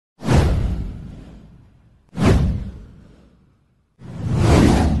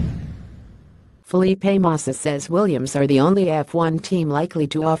Felipe Massa says Williams are the only F1 team likely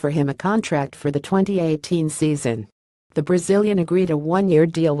to offer him a contract for the 2018 season. The Brazilian agreed a one-year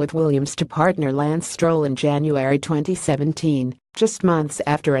deal with Williams to partner Lance Stroll in January 2017, just months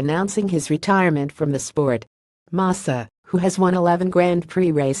after announcing his retirement from the sport. Massa, who has won 11 Grand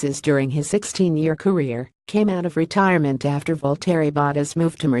Prix races during his 16-year career, came out of retirement after Valtteri Bottas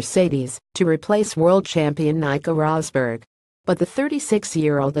moved to Mercedes to replace world champion Nico Rosberg. But the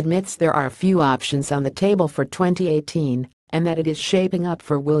 36-year-old admits there are few options on the table for 2018 and that it is shaping up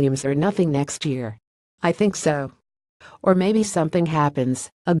for Williams or nothing next year. "I think so. Or maybe something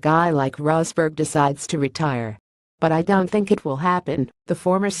happens, a guy like Rosberg decides to retire. But I don't think it will happen," the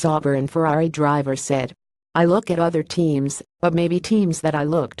former Sauber and Ferrari driver said. "I look at other teams, but maybe teams that I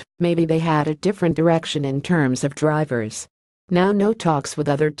looked, maybe they had a different direction in terms of drivers. Now no talks with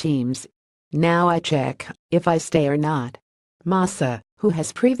other teams. Now I check if I stay or not." Massa, who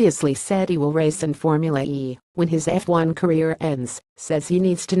has previously said he will race in Formula E when his F1 career ends, says he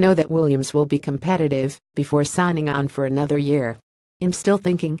needs to know that Williams will be competitive before signing on for another year. "I'm still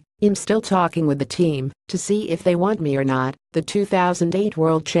thinking, I'm still talking with the team to see if they want me or not," the 2008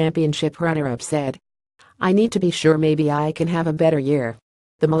 World Championship runner-up said. "I need to be sure maybe I can have a better year."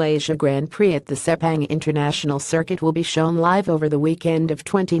 The Malaysia Grand Prix at the Sepang International Circuit will be shown live over the weekend of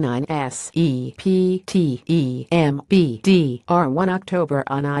 29 September 1 October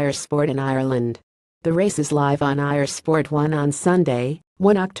on iRsport in Ireland. The race is live on iRsport 1 on Sunday,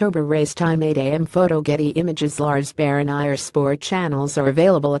 1 October race time 8 a.m. Photo Getty Images Lars Baron iRsport channels are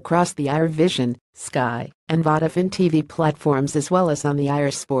available across the iRvision, Sky, and Vodafone TV platforms as well as on the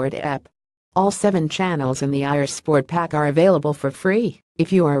iRsport app. All 7 channels in the iRsport pack are available for free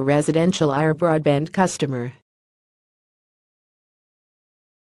if you are a residential iRbroadband customer.